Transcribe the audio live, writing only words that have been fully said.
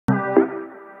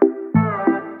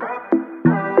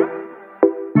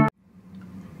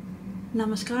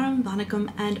Namaskaram,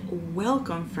 Vanakkam, and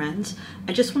welcome, friends.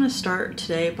 I just want to start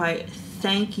today by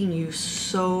thanking you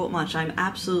so much. I'm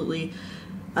absolutely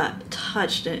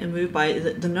touched and moved by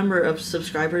the number of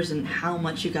subscribers and how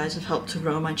much you guys have helped to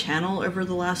grow my channel over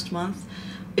the last month.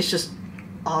 It's just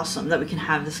awesome that we can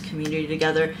have this community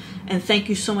together, and thank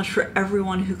you so much for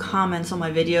everyone who comments on my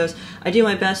videos. I do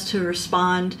my best to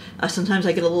respond. Sometimes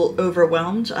I get a little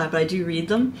overwhelmed, but I do read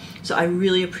them, so I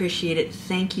really appreciate it.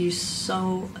 Thank you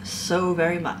so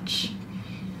very much.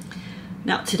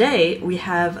 Now today we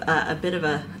have a bit of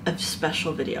a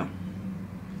special video.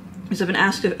 Because I've been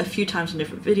asked a few times in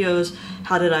different videos,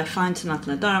 how did I find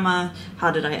Sanatana Dharma?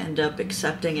 How did I end up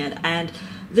accepting it? And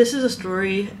this is a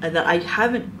story that I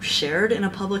haven't shared in a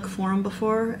public forum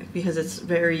before because it's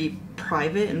very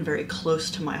private and very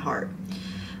close to my heart.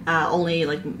 Only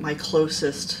like my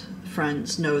closest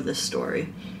friends know this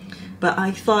story. But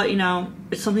I thought, you know,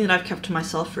 it's something that I've kept to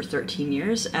myself for 13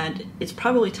 years and it's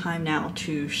probably time now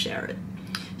to share it.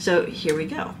 So here we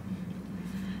go.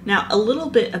 Now, a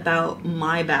little bit about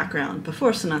my background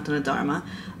before Sanatana Dharma.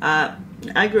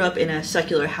 I grew up in a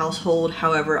secular household,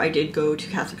 however, I did go to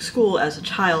Catholic school as a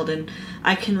child, and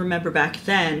I can remember back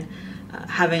then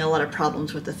having a lot of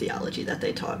problems with the theology that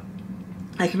they taught.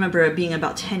 I can remember being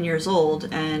about 10 years old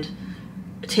and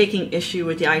taking issue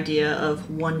with the idea of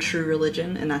one true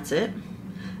religion, and that's it,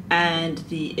 and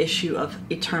the issue of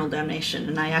eternal damnation.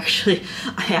 And I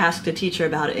asked a teacher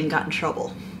about it and got in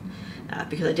trouble.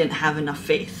 Because I didn't have enough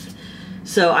faith.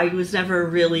 So I was never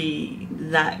really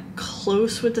that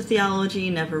close with the theology,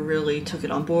 never really took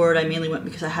it on board. I mainly went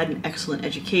because I had an excellent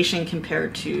education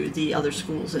compared to the other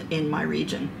schools in my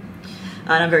region.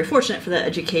 And I'm very fortunate for that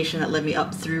education that led me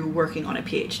up through working on a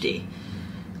PhD.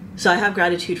 So I have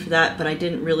gratitude for that, but I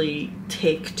didn't really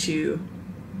take to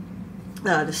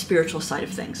the spiritual side of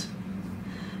things.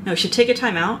 Now we should take a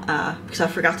time out, because I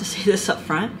forgot to say this up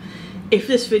front. If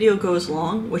this video goes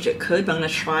long, which it could, but I'm going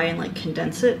to try and like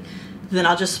condense it, then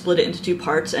I'll just split it into two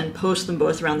parts and post them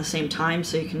both around the same time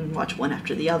so you can watch one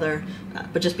after the other.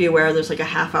 But just be aware there's like a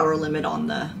half-hour limit on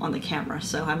the camera,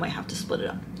 so I might have to split it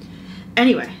up.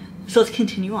 Anyway, so let's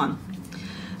continue on.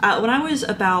 When I was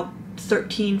about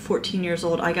 13, 14 years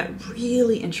old, I got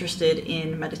really interested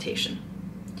in meditation.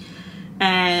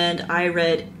 And I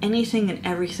read anything and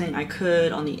everything I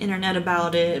could on the internet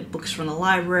about it, books from the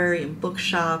library and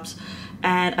bookshops,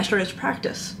 and I started to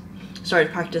practice.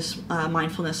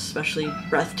 Mindfulness, especially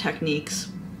breath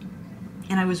techniques,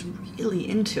 and I was really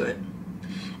into it.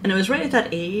 And it was right at that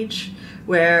age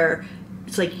where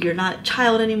it's like you're not a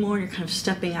child anymore, you're kind of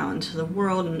stepping out into the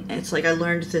world, and it's like I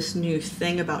learned this new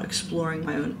thing about exploring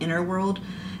my own inner world,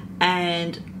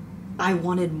 and I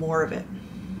wanted more of it.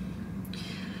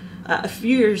 A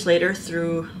few years later,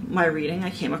 through my reading, I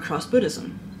came across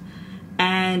Buddhism,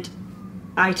 and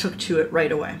I took to it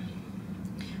right away.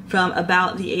 From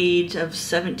about the age of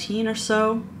 17 or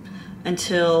so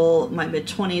until my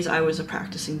mid-20s, I was a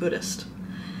practicing Buddhist.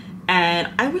 And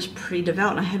I was pretty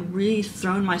devout, and I had really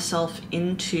thrown myself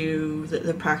into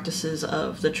the practices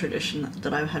of the tradition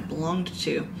that I had belonged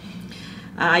to.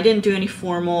 I didn't do any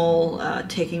formal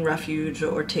taking refuge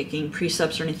or taking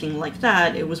precepts or anything like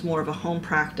that. It was more of a home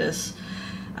practice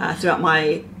throughout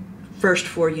my first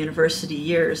 4 university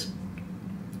years.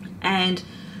 And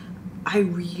I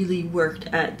really worked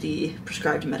at the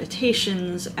prescribed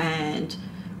meditations and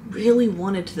really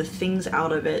wanted the things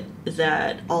out of it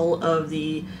that all of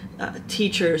the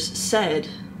teachers said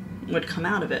would come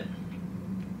out of it.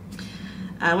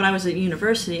 When I was at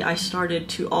university, I started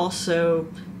to also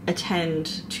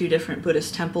attend 2 different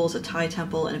Buddhist temples, a Thai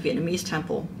temple and a Vietnamese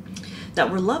temple,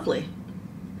 that were lovely.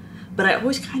 But I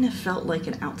always kind of felt like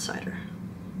an outsider.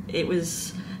 It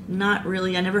was not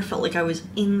really, I never felt like I was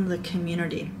in the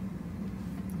community.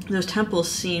 Those temples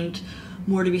seemed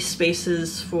more to be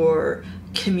spaces for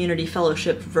community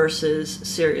fellowship versus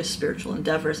serious spiritual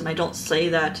endeavors, and I don't say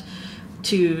that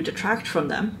to detract from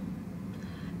them.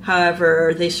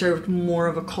 However, they served more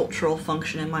of a cultural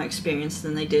function in my experience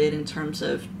than they did in terms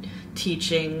of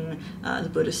teaching the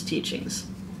Buddhist teachings.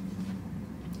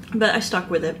 But I stuck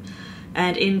with it.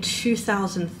 And in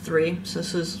 2003, so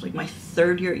this was like my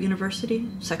 3rd year at university,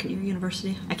 2nd year at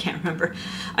university, I can't remember,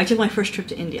 I took my first trip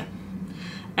to India.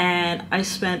 And I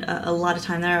spent a lot of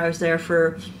time there. I was there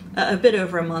for a bit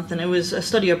over a month, and it was a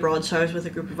study abroad, so I was with a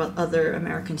group of other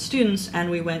American students, and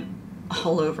we went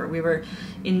all over. We were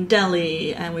in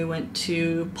Delhi, and we went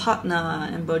to Patna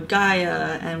and Bodh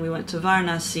Gaya, and we went to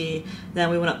Varanasi, then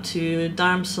we went up to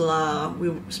Dharamsala,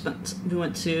 we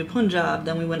went to Punjab,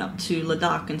 then we went up to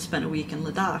Ladakh and spent a week in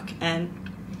Ladakh. And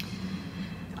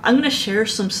I'm going to share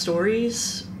some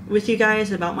stories with you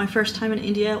guys about my first time in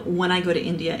India when I go to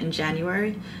India in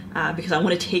January, because I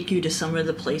want to take you to some of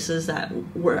the places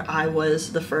where I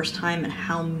was the first time and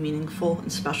how meaningful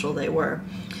and special they were.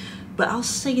 But I'll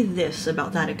say this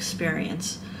about that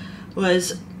experience,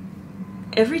 was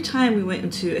every time we went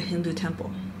into a Hindu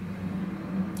temple,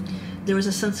 there was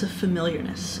a sense of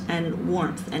familiarness and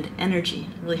warmth and energy.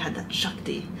 It really had that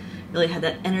Shakti, really had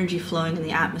that energy flowing in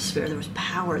the atmosphere. There was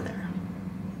power there.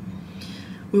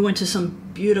 We went to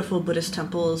some beautiful Buddhist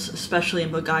temples, especially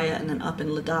in Bodhgaya and then up in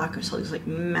Ladakh. We saw these like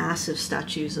massive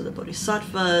statues of the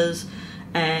bodhisattvas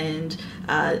and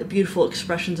beautiful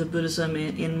expressions of Buddhism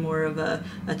in more of a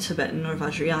Tibetan or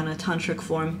Vajrayana tantric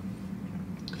form.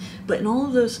 But in all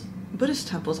of those Buddhist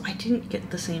temples, I didn't get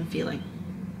the same feeling.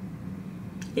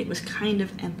 It was kind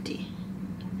of empty.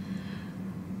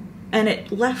 And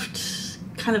it left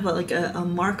kind of like a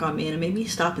mark on me, and it made me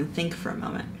stop and think for a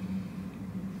moment.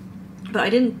 But I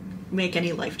didn't make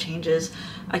any life changes.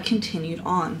 I continued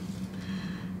on.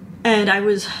 And I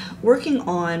was working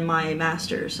on my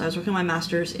master's. I was working on my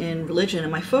master's in religion,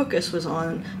 and my focus was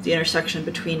on the intersection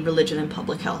between religion and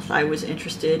public health. I was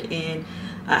interested in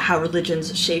how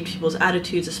religions shaped people's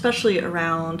attitudes, especially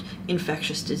around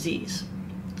infectious disease.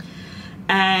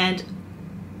 And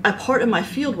a part of my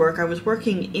field work, I was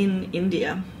working in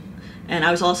India, and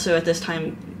I was also at this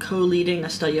time co-leading a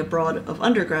study abroad of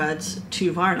undergrads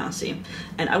to Varanasi.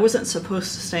 And I wasn't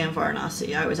supposed to stay in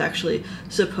Varanasi. I was actually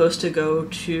supposed to go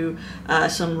to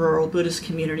some rural Buddhist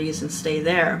communities and stay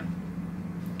there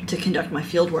to conduct my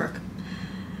field work.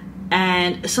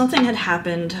 And something had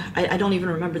happened. I don't even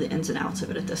remember the ins and outs of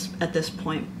it at this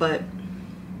point, but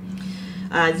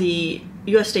the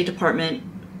U.S. State Department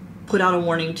put out a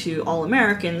warning to all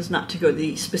Americans not to go to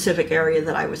the specific area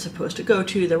that I was supposed to go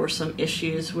to. There were some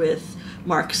issues with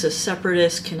Marxist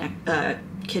separatists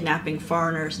kidnapping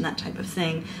foreigners and that type of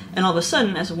thing. And all of a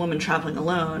sudden, as a woman traveling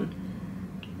alone,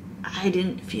 I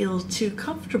didn't feel too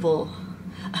comfortable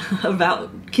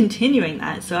about continuing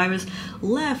that. So I was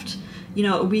left,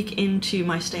 a week into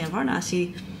my stay in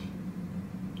Varanasi,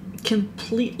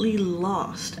 completely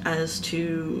lost as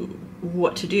to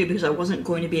what to do, because I wasn't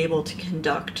going to be able to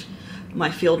conduct my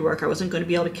field work. I wasn't going to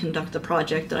be able to conduct the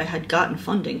project that I had gotten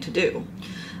funding to do.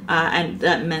 And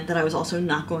that meant that I was also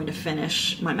not going to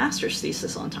finish my master's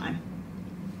thesis on time.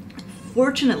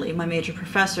 Fortunately, my major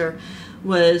professor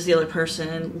was the other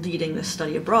person leading this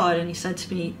study abroad, and he said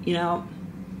to me,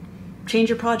 change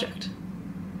your project.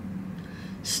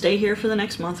 Stay here for the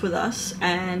next month with us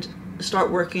and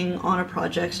start working on a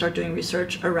project, start doing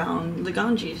research around the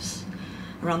Ganges,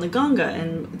 around the Ganga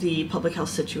and the public health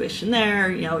situation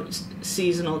there,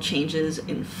 seasonal changes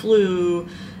in flu,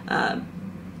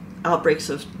 outbreaks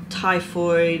of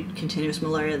typhoid, continuous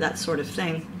malaria, that sort of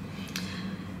thing.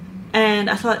 And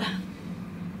I thought,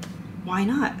 why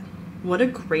not? What a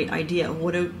great idea.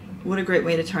 What a great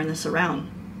way to turn this around.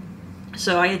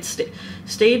 So I had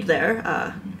stayed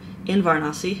there in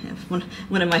Varanasi,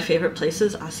 one of my favorite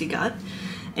places, Asigat,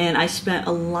 and I spent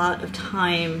a lot of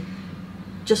time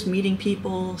just meeting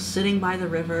people, sitting by the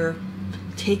river,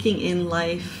 taking in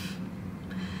life.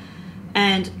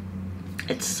 And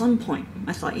at some point,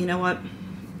 I thought, you know what?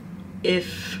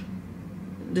 If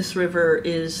this river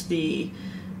is the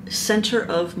center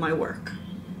of my work,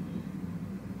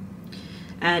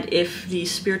 and if the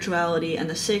spirituality and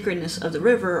the sacredness of the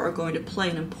river are going to play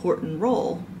an important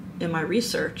role in my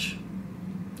research,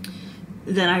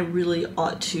 then I really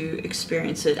ought to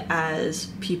experience it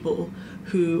as people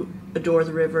who adore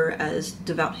the river as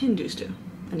devout Hindus do.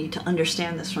 I need to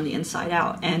understand this from the inside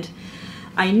out. And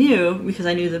I knew, because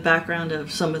I knew the background of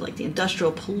some of like the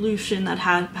industrial pollution that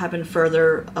had happened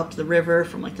further up the river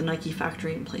from like the Nike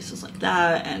factory and places like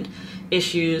that, and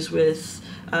issues with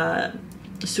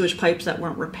sewage pipes that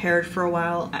weren't repaired for a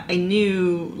while. I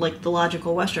knew, like, the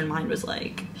logical Western mind was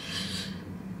like,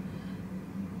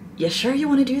 you sure you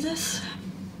want to do this?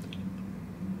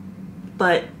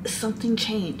 But something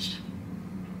changed.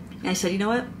 And I said, you know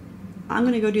what? I'm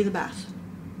going to go do the bath.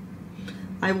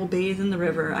 I will bathe in the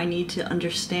river. I need to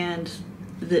understand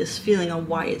this feeling on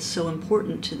why it's so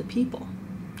important to the people.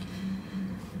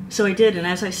 So I did, and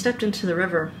as I stepped into the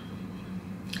river,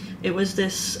 it was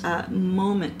this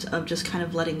moment of just kind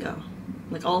of letting go.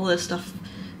 Like, all the stuff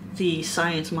the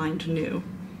science mind knew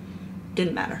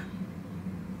didn't matter.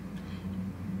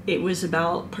 It was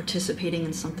about participating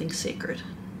in something sacred.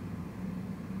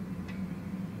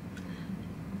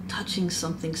 Touching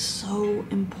something so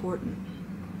important.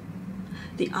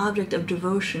 The object of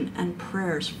devotion and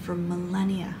prayers for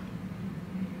millennia.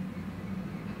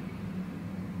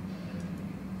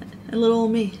 And little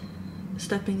old me,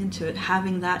 stepping into it,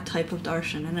 having that type of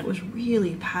darshan, and it was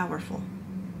really powerful.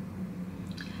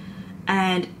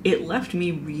 And it left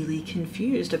me really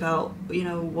confused about,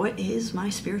 what is my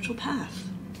spiritual path?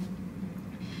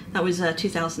 That was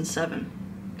 2007.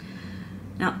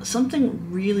 Now, something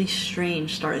really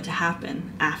strange started to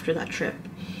happen after that trip.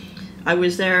 I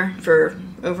was there for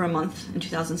over a month in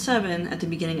 2007 at the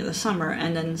beginning of the summer,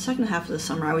 and then the second half of the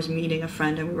summer I was meeting a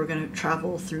friend and we were going to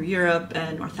travel through Europe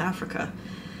and North Africa.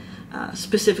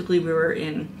 Specifically, we were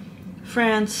in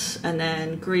France, and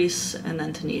then Greece, and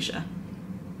then Tunisia.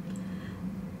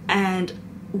 And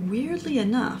weirdly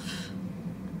enough,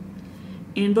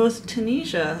 in both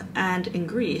Tunisia and in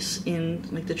Greece, in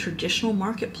like the traditional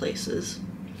marketplaces,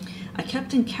 I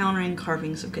kept encountering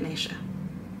carvings of Ganesha,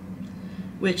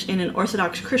 which in an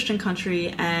Orthodox Christian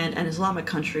country and an Islamic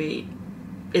country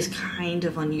is kind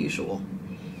of unusual.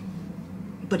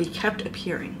 But he kept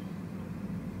appearing.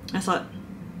 I thought,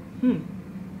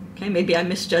 okay, maybe I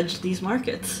misjudged these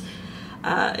markets.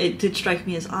 It did strike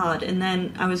me as odd. And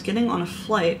then I was getting on a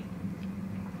flight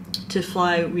to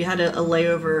fly. We had a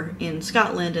layover in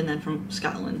Scotland, and then from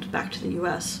Scotland back to the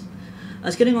US. I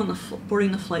was getting on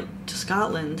boarding the flight to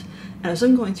Scotland, and as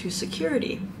I'm going through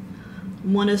security,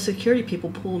 one of the security people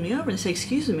pulled me over and said,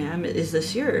 "Excuse me, ma'am, is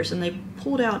this yours?" And they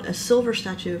pulled out a silver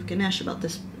statue of Ganesh about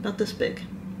this big.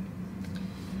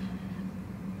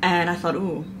 And I thought,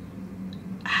 ooh,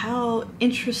 how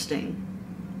interesting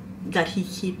that he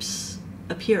keeps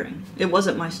appearing. It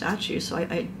wasn't my statue, so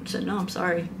I said, "No, I'm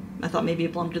sorry. I thought maybe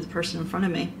it belonged to the person in front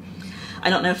of me." I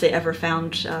don't know if they ever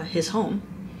found his home,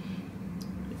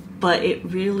 but it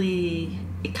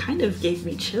kind of gave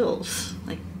me chills.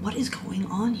 Like, what is going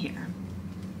on here?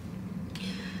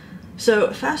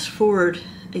 So fast forward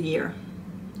a year.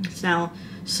 It's now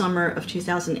summer of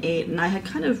 2008, and I had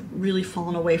kind of really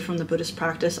fallen away from the Buddhist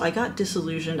practice. I got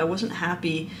disillusioned. I wasn't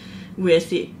happy with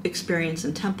the experience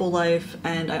in temple life,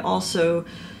 and so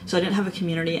I didn't have a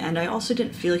community, and I also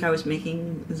didn't feel like I was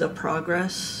making the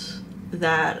progress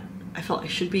that I felt I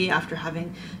should be after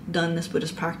having done this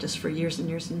Buddhist practice for years and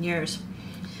years and years.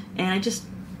 And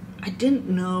I didn't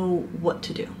know what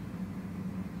to do.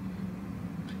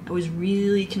 I was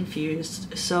really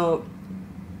confused. So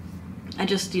I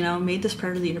just, made this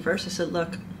prayer to the universe. I said,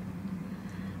 look,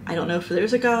 I don't know if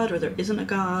there's a God or there isn't a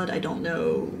God. I don't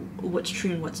know what's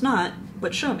true and what's not,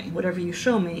 but show me. Whatever you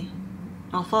show me,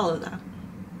 I'll follow that.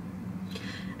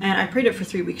 And I prayed it for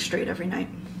 3 weeks straight every night.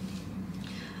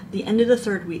 The end of the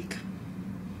third week,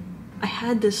 I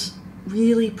had this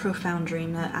really profound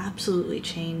dream that absolutely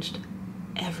changed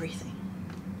everything.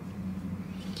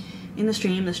 In the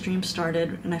stream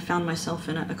started, and I found myself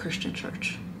in a Christian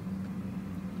church.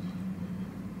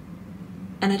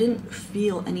 And I didn't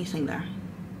feel anything there.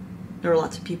 There were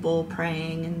lots of people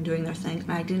praying and doing their things,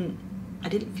 and I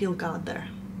didn't feel God there.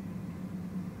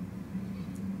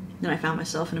 Then I found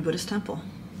myself in a Buddhist temple.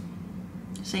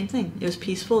 Same thing. It was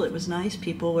peaceful, it was nice,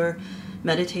 people were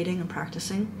meditating and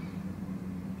practicing.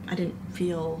 I didn't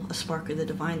feel a spark of the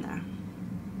divine there.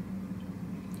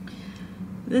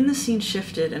 Then the scene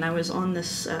shifted, and I was on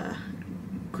this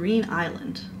green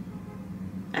island,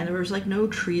 and there was like no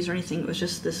trees or anything. It was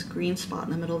just this green spot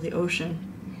in the middle of the ocean.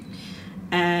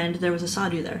 And there was a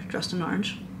sadhu there, dressed in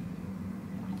orange,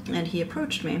 and he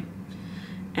approached me,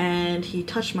 and he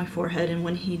touched my forehead, and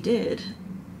when he did,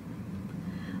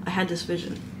 I had this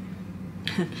vision.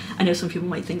 I know some people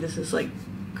might think this is like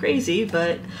crazy,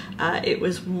 but it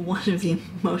was one of the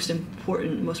most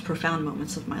important, most profound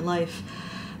moments of my life,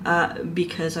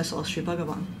 because I saw Sri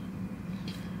Bhagavan.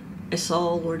 I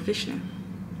saw Lord Vishnu.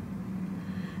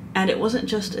 And it wasn't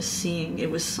just a seeing, it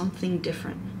was something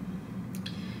different.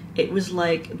 It was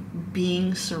like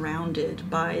being surrounded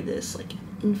by this like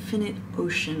infinite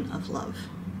ocean of love.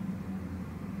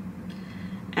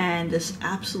 And this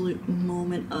absolute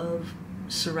moment of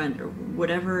surrender.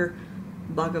 Whatever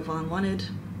Bhagavan wanted,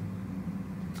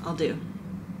 I'll do.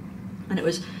 And it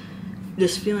was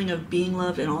this feeling of being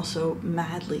loved and also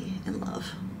madly in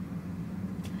love.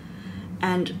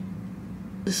 And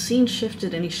the scene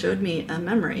shifted, and he showed me a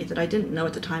memory that I didn't know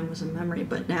at the time was a memory,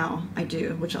 but now I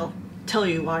do, which I'll tell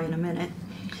you why in a minute.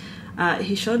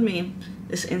 He showed me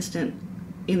this instant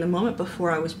in the moment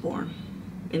before I was born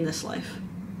in this life.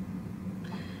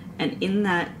 And in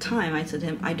that time, I said to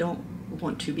him, I don't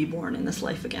want to be born in this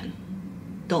life again.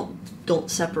 Don't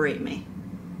separate me.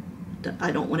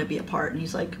 I don't want to be apart. And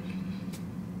he's like,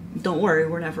 don't worry,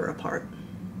 we're never apart.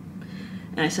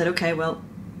 And I said, okay, well,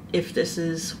 if this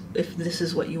is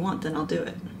what you want, then I'll do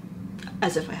it.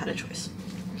 As if I had a choice.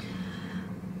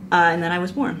 And then I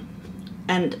was born.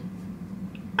 And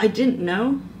I didn't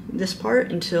know this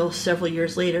part until several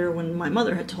years later when my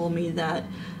mother had told me that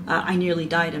I nearly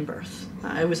died in birth.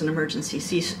 It was an emergency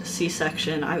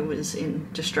C-section. I was in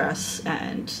distress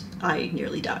and I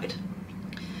nearly died.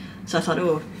 So I thought,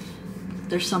 oh,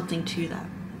 there's something to that.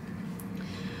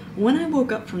 When I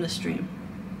woke up from this dream,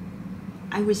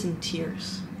 I was in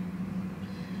tears.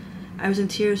 I was in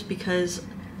tears because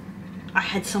I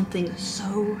had something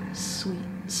so sweet,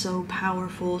 so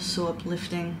powerful, so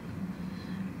uplifting.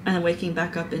 And then waking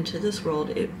back up into this world,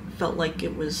 it felt like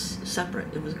it was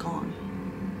separate, it was gone.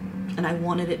 And I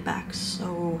wanted it back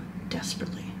so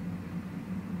desperately.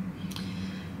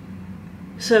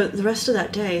 So the rest of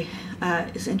that day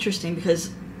is interesting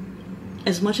because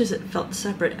as much as it felt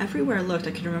separate, everywhere I looked,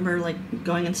 I could remember like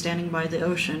going and standing by the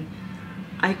ocean,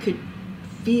 I could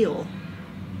feel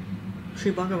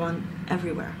Sri Bhagavan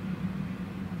everywhere.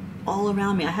 All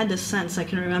around me. I had this sense. I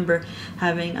can remember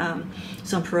having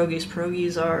some pierogies.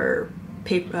 Pierogies are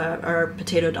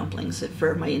potato dumplings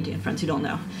for my Indian friends who don't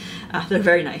know. They're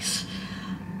very nice.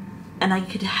 And I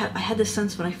had this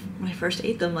sense when I first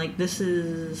ate them, like this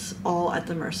is all at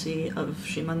the mercy of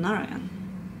Srimad Narayan.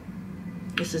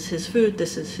 This is his food.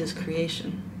 This is his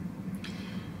creation.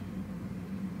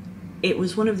 It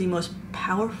was one of the most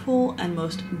powerful and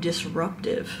most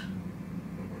disruptive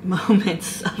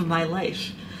moments of my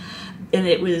life. And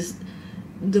it was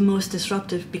the most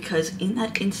disruptive because in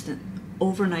that instant,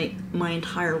 overnight, my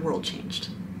entire world changed.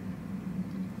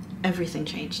 Everything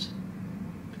changed.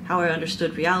 How I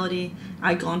understood reality.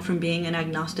 I'd gone from being an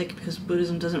agnostic because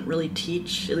Buddhism doesn't really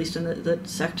teach, at least in the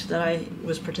sect that I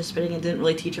was participating in, didn't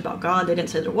really teach about God. They didn't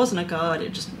say there wasn't a God.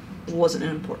 It just wasn't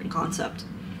an important concept.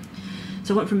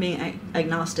 So I went from being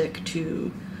agnostic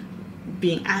to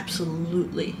being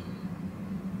absolutely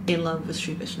in love with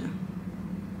Sri Vishnu.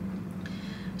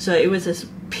 So it was this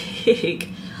big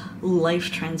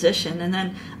life transition, and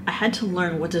then I had to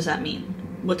learn, what does that mean?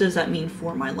 What does that mean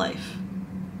for my life?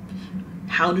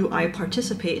 How do I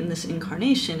participate in this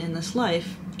incarnation, in this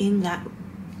life, in that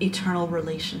eternal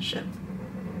relationship?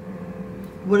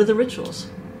 What are the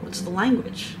rituals? What's the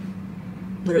language?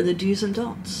 What are the do's and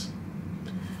don'ts?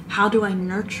 How do I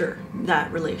nurture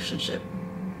that relationship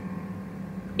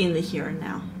in the here and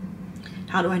now?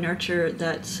 How do I nurture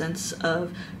that sense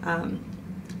of,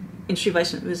 in Sri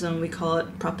Vaishnavism we call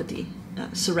it prapatti,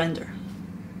 surrender.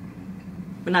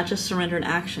 But not just surrender in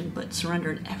action, but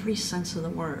surrender in every sense of the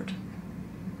word.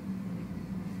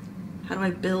 How do I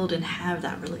build and have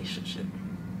that relationship?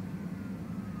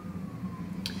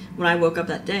 When I woke up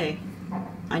that day,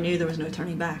 I knew there was no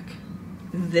turning back.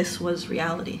 This was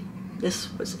reality.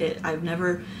 This was it. I've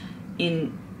never,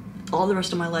 in all the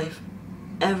rest of my life,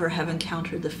 ever have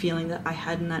encountered the feeling that I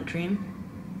had in that dream.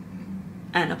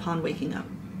 And upon waking up,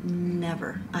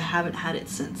 never. I haven't had it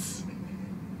since.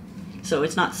 So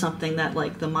it's not something that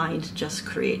like the mind just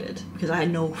created, because I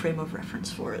had no frame of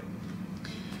reference for it.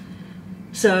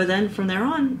 So then from there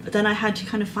on, then I had to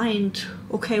kind of find,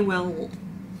 okay, well,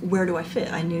 where do I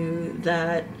fit? I knew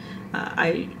that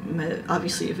I'm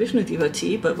obviously a Vishnu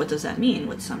devotee, but what does that mean?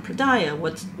 What's Sampradaya?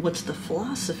 What's the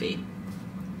philosophy?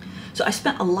 So I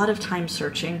spent a lot of time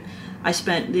searching. I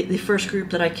spent, the first group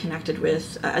that I connected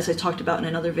with, as I talked about in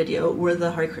another video, were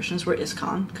the Hare Krishnas, were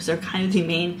ISKCON, because they're kind of the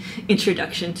main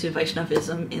introduction to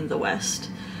Vaishnavism in the West.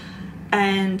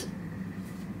 And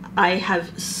I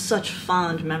have such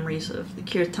fond memories of the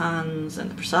kirtans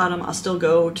and the prasadam. I'll still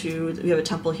go to, we have a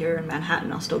temple here in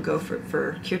Manhattan, I'll still go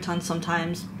for kirtan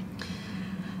sometimes.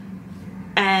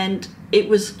 And it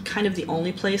was kind of the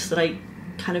only place that I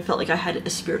kind of felt like I had a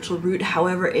spiritual root.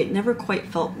 However, it never quite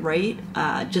felt right,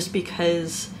 just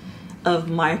because of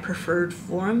my preferred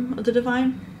form of the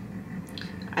divine.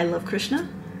 I love Krishna.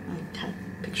 I had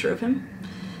a picture of him,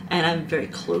 and I'm very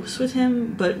close with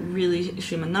him, but really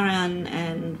Srimad Narayan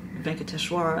and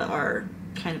Venkateshwara are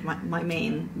kind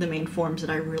of the main forms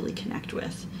that I really connect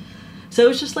with. So it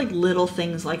was just like little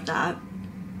things like that.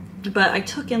 But I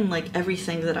took in like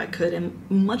everything that I could, and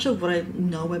much of what I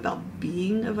know about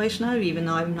being a Vaishnava, even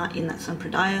though I'm not in that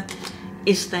Sampradaya,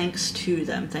 is thanks to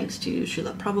them, thanks to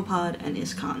Srila Prabhupada and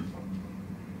ISKCON.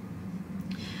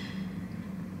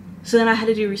 So then I had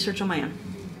to do research on my own.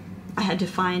 I had to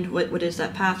find what is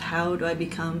that path, how do I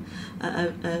become a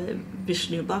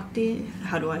Vishnu Bhakti,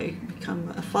 how do I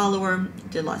become a follower,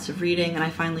 did lots of reading, and I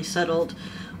finally settled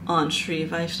on Sri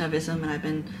Vaishnavism, and I've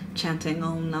been chanting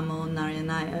Om Namo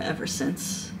Narayanaya ever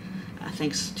since,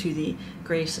 thanks to the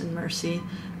grace and mercy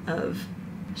of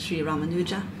Sri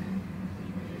Ramanuja.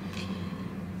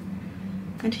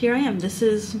 And here I am. This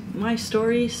is my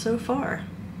story so far.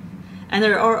 And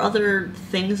there are other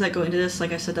things that go into this.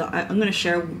 Like I said, I'm going to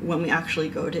share when we actually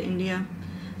go to India,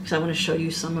 because I want to show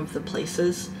you some of the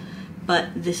places. but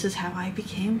this is how I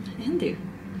became Hindu.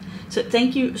 So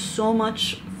thank you so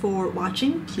much for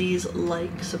watching. Please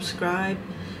like, subscribe.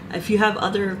 If you have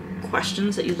other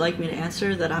questions that you'd like me to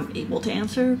answer that I'm able to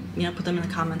answer, put them in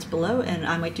the comments below, and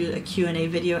I might do a Q&A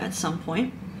video at some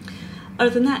point.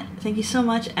 Other than that, thank you so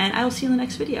much, and I will see you in the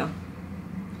next video.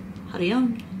 Hari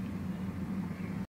Om.